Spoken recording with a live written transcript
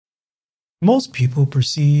Most people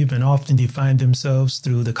perceive and often define themselves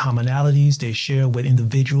through the commonalities they share with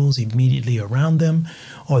individuals immediately around them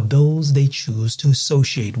or those they choose to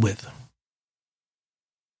associate with.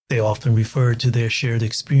 They often refer to their shared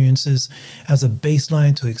experiences as a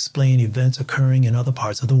baseline to explain events occurring in other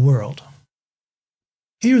parts of the world.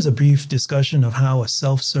 Here's a brief discussion of how a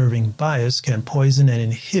self-serving bias can poison and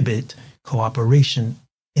inhibit cooperation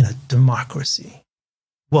in a democracy.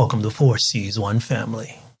 Welcome to 4C's One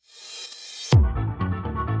Family.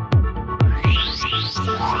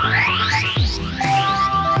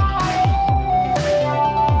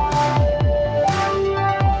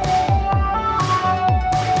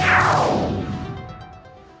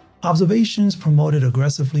 Observations promoted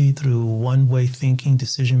aggressively through one-way thinking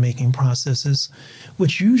decision-making processes,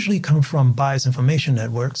 which usually come from biased information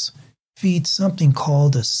networks, feed something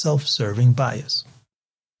called a self-serving bias.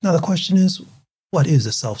 Now the question is, what is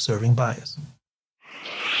a self-serving bias?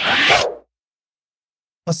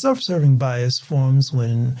 A self-serving bias forms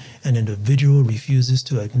when an individual refuses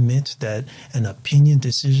to admit that an opinion,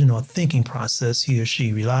 decision, or thinking process he or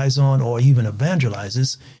she relies on or even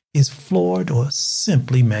evangelizes is flawed or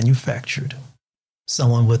simply manufactured.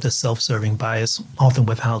 Someone with a self-serving bias, often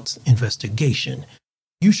without investigation,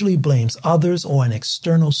 usually blames others or an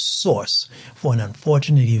external source for an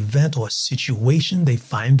unfortunate event or situation they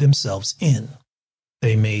find themselves in.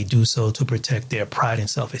 They may do so to protect their pride and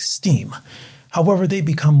self-esteem. However, they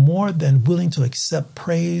become more than willing to accept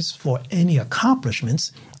praise for any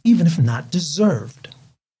accomplishments, even if not deserved.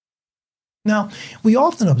 Now, we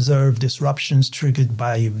often observe disruptions triggered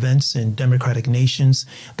by events in democratic nations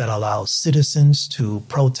that allow citizens to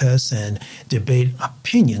protest and debate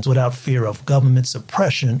opinions without fear of government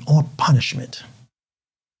suppression or punishment.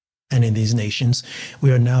 And in these nations,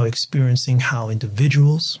 we are now experiencing how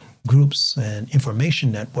individuals, groups, and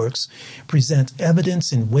information networks present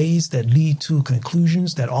evidence in ways that lead to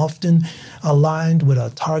conclusions that often align with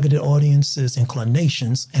a targeted audience's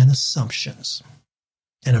inclinations and assumptions.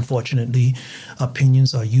 And unfortunately,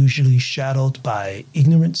 opinions are usually shadowed by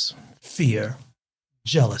ignorance, fear,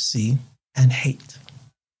 jealousy, and hate.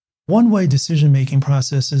 One-way decision-making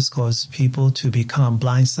processes cause people to become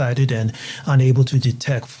blindsided and unable to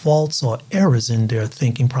detect faults or errors in their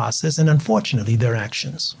thinking process and, unfortunately, their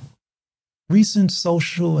actions. Recent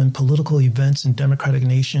social and political events in democratic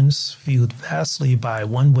nations, fueled vastly by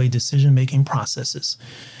one-way decision-making processes,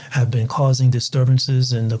 have been causing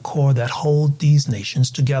disturbances in the core that hold these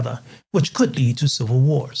nations together, which could lead to civil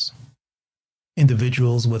wars.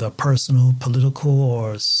 Individuals with a personal, political,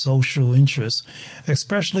 or social interest,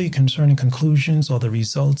 especially concerning conclusions or the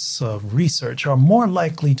results of research, are more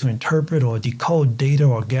likely to interpret or decode data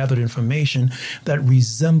or gathered information that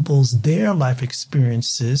resembles their life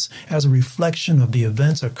experiences as a reflection of the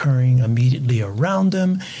events occurring immediately around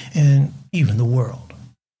them and even the world.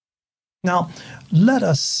 Now, let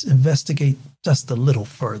us investigate just a little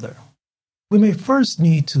further. We may first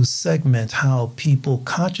need to segment how people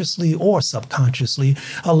consciously or subconsciously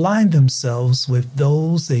align themselves with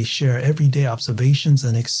those they share everyday observations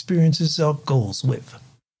and experiences or goals with.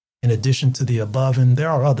 In addition to the above, and there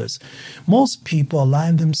are others, most people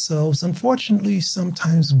align themselves, unfortunately,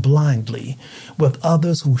 sometimes blindly, with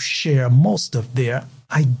others who share most of their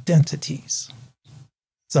identities.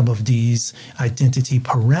 Some of these identity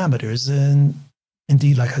parameters, and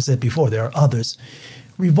indeed, like I said before, there are others,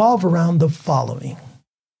 revolve around the following: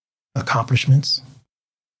 accomplishments,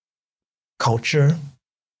 culture,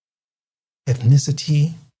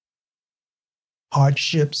 ethnicity,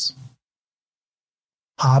 hardships,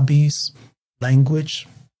 hobbies, language,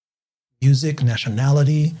 music,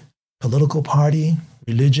 nationality, political party,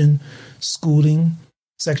 religion, schooling,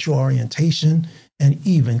 sexual orientation, and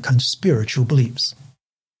even conspiratorial beliefs.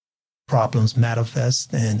 Problems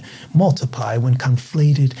manifest and multiply when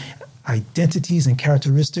conflated identities and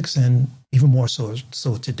characteristics, and even more so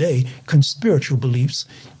today, conspiratorial beliefs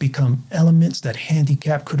become elements that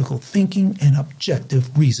handicap critical thinking and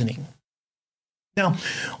objective reasoning. Now,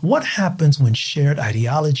 what happens when shared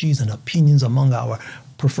ideologies and opinions among our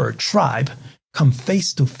preferred tribe come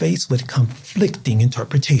face to face with conflicting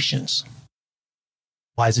interpretations?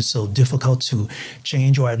 Why is it so difficult to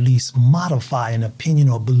change or at least modify an opinion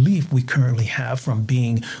or belief we currently have from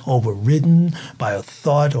being overridden by a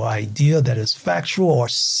thought or idea that is factual or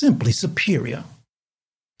simply superior?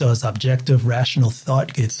 Does objective rational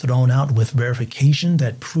thought get thrown out with verification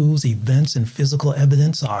that proves events and physical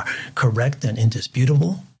evidence are correct and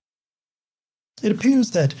indisputable? It appears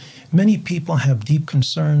that many people have deep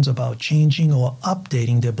concerns about changing or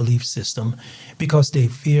updating their belief system because they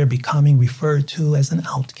fear becoming referred to as an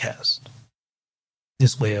outcast.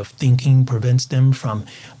 This way of thinking prevents them from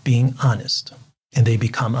being honest, and they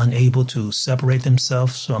become unable to separate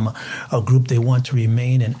themselves from a group they want to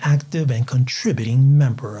remain an active and contributing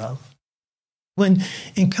member of. When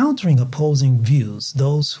encountering opposing views,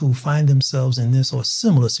 those who find themselves in this or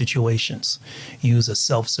similar situations use a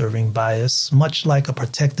self-serving bias, much like a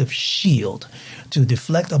protective shield, to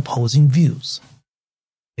deflect opposing views.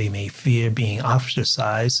 They may fear being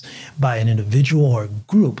ostracized by an individual or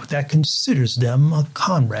group that considers them a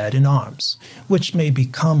comrade in arms, which may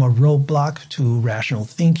become a roadblock to rational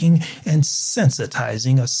thinking and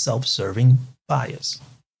sensitizing a self-serving bias.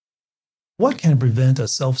 What can prevent a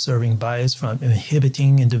self-serving bias from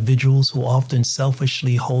inhibiting individuals who often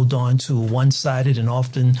selfishly hold on to one-sided and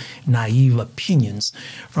often naive opinions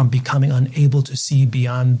from becoming unable to see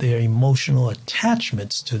beyond their emotional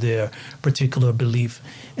attachments to their particular belief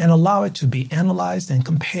and allow it to be analyzed and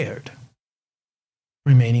compared?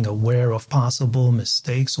 Remaining aware of possible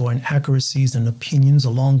mistakes or inaccuracies in opinions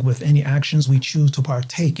along with any actions we choose to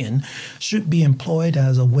partake in should be employed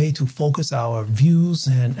as a way to focus our views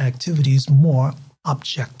and activities more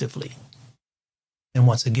objectively. And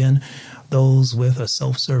once again, those with a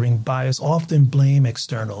self-serving bias often blame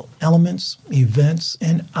external elements, events,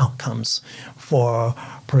 and outcomes for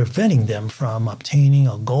preventing them from obtaining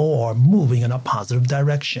a goal or moving in a positive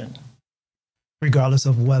direction. Regardless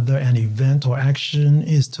of whether an event or action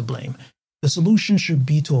is to blame, the solution should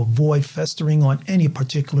be to avoid festering on any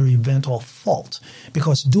particular event or fault,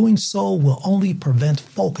 because doing so will only prevent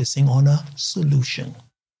focusing on a solution.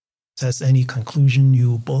 Test any conclusion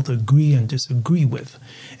you both agree and disagree with,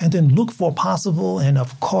 and then look for possible and,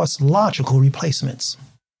 of course, logical replacements.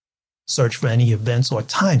 Search for any events or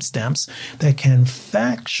timestamps that can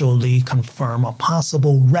factually confirm a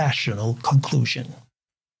possible rational conclusion.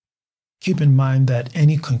 Keep in mind that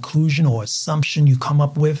any conclusion or assumption you come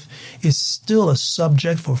up with is still a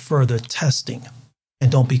subject for further testing,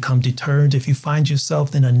 and don't become deterred if you find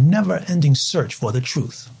yourself in a never-ending search for the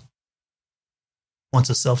truth.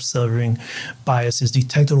 Once a self-serving bias is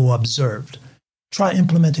detected or observed, try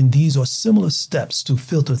implementing these or similar steps to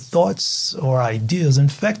filter thoughts or ideas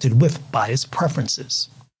infected with bias preferences.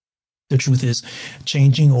 The truth is,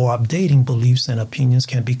 changing or updating beliefs and opinions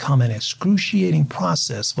can become an excruciating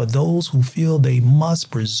process for those who feel they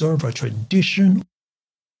must preserve a tradition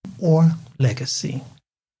or legacy.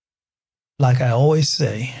 Like I always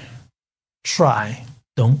say, try,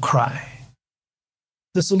 don't cry.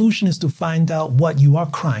 The solution is to find out what you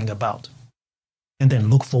are crying about, and then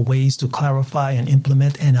look for ways to clarify and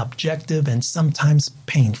implement an objective and sometimes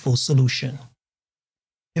painful solution.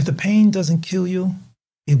 If the pain doesn't kill you,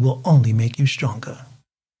 it will only make you stronger.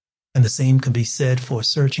 And the same can be said for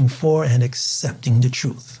searching for and accepting the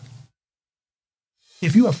truth.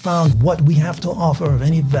 If you have found what we have to offer of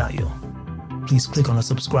any value, please click on the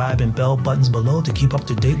subscribe and bell buttons below to keep up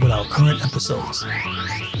to date with our current episodes.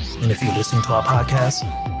 And if you're listening to our podcast,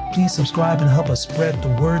 please subscribe and help us spread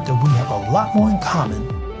the word that we have a lot more in common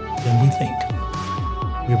than we think.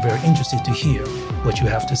 We're very interested to hear what you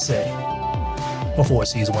have to say. For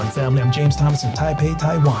 4C's One Family, I'm James Thomas in Taipei,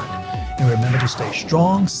 Taiwan. And remember to stay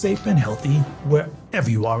strong, safe, and healthy wherever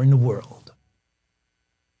you are in the world.